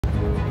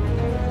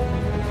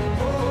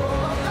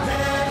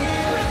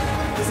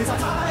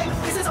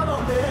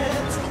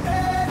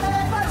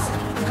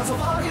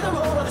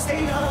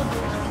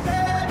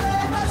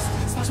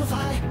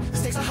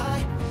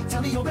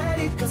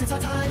our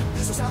time,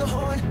 so sound the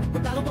horn, we're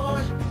battle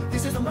born.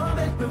 This is the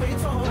moment we're waiting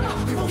for.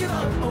 We won't give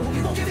up, oh,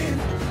 we won't give in.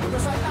 We'll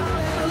burst right out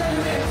and we'll let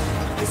it in.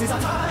 This is our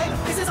time,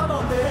 this is our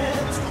moment.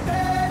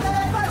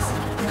 BeyBlade Burst.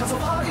 We come so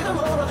far in the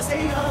roar of the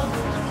stadium.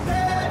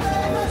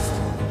 BeyBlade Burst.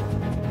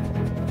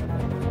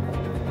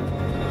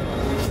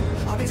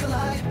 Our base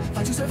collide,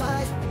 fight to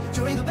survive.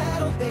 During the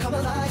battle, they come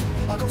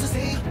alive. Our goals to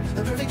stay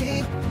the perfect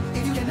game.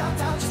 If you get knocked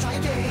out, just try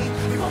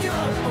again. We won't give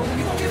up, oh,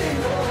 we won't give in.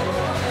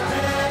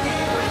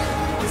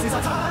 This is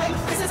our time,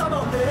 this is our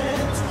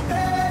moment.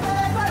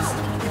 BeyBlade Burst.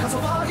 We come so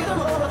far in the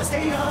roar of the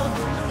stadium.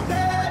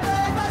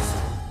 BeyBlade Burst.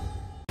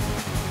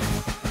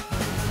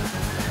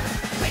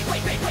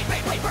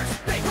 BeyBlade Burst.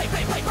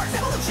 BeyBlade Burst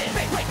Evolution.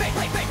 BeyBlade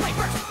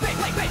Burst.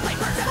 BeyBlade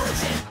Burst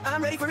Evolution.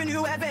 I'm ready for a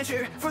new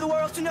adventure, for the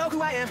world to know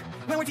who I am.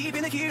 When we're deep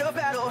in the heat of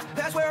battle,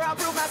 that's where I'll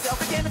prove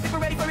myself again. I think we're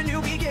ready for a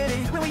new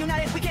beginning. When we're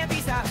united, we can't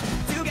be stopped.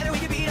 Together we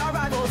can beat our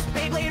rivals.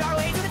 BeyBlade our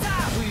way to the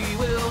top. We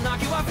will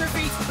knock you off your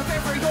feet.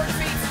 Prepare for your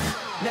defeat.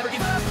 Never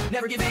give up,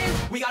 never give in.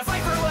 We gotta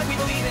fight for what we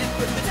believe in.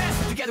 Put to the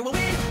test, together we'll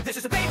win. This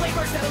is the BeyBlade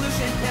Burst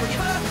Evolution. Never give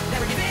up,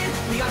 never give in.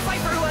 We gotta fight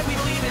for what we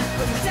believe in.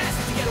 Put to the test,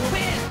 together we'll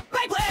win.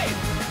 BeyBlade!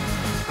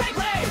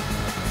 BeyBlade!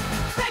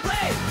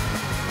 BeyBlade!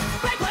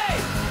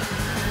 BeyBlade!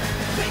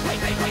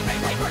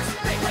 BeyBlade Burst!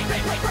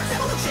 BeyBlade Burst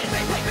Evolution!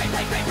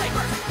 BeyBlade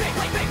Burst!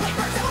 BeyBlade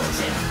Burst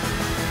Evolution!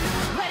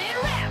 Let it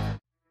rap!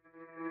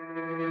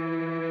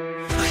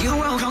 Heal the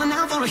world, calling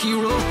out for a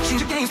hero.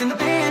 Change your games in the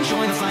band,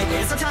 join the fight.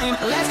 It's our time,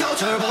 let's go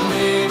turbo.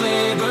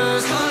 BeyBlade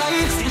Burst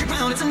collide. Stand your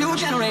ground, it's a new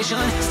generation.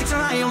 Sticks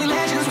are high, only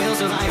legends will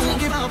survive. Won't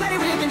give up, let it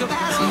rip into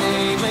battle.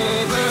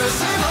 BeyBlade Burst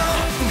turbo.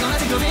 Gonna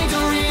take the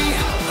victory.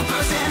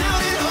 Bursting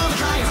out in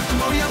overdrive.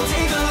 Warrior will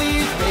take the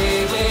lead.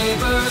 BeyBlade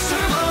Burst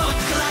turbo.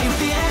 Collide with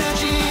the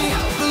energy.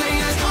 The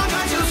latest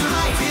contract to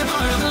survive. Be a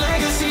part of the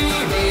legacy.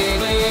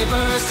 BeyBlade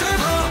Burst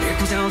turbo. Here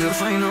comes down to the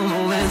final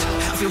moment.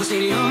 Feel the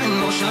stadium in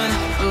motion.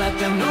 Let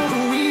them know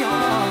who we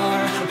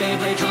are.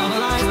 BeyBlade come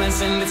alive.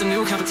 Transcend, it's a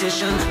new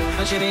competition.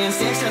 A champion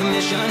sticks to the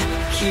mission.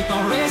 Keep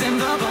on raising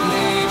the bar.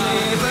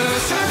 BeyBlade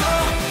Burst turbo.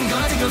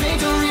 Gonna take the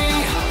victory.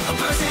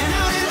 Bursting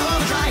out in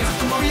overdrive.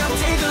 The warrior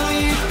will take the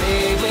lead.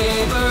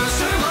 BeyBlade Burst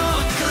turbo.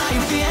 Collide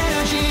with the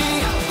energy.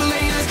 The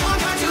latest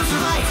contract to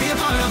survive. Be a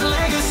part of the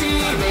legacy.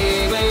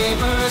 BeyBlade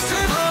Burst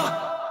turbo.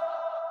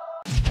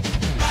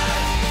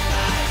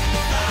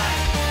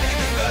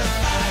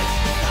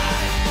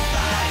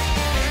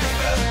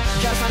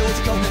 Gotta find a way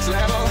to go next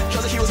level.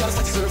 Cause the heroes gotta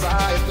fight to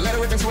survive. Let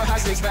it rip into a high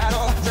stakes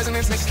battle.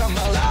 Resonance makes us come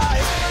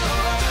alive.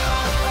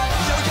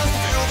 Yeah, we gotta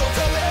feel the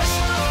punish.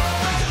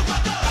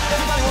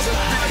 Everybody wants to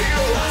be a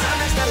hero. Time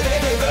next battle,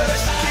 BeyBlade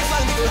Burst. Can't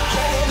find me the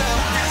hole now.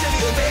 Dance and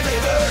the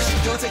BeyBlade Burst.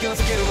 Gonna take an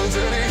unforgettable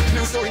journey.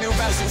 New story, new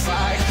battles to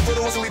fight. For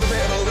the ones who lead the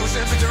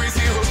revolution. Victories,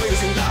 heroes, leaders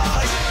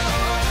unite.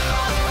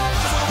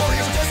 For the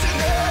warriors of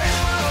destiny.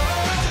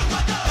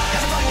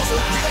 Everybody wants to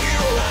be a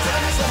hero.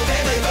 Time next level,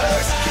 BeyBlade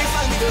Burst. Can't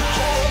find me the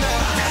hole now.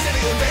 Dance and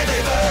the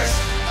BeyBlade Burst.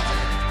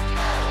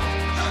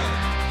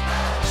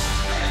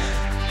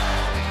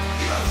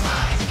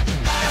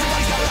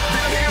 Everybody's gotta be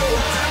a hero.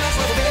 Time next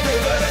level,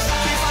 BeyBlade Burst.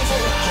 Can't find for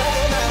the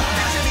hole now.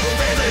 Dance and the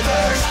BeyBlade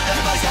Burst.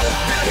 Everybody's gotta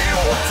be a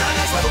hero. Time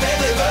next level,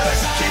 BeyBlade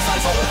Burst. Can't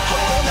find for the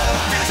hole now.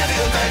 Dance and the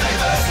BeyBlade Burst.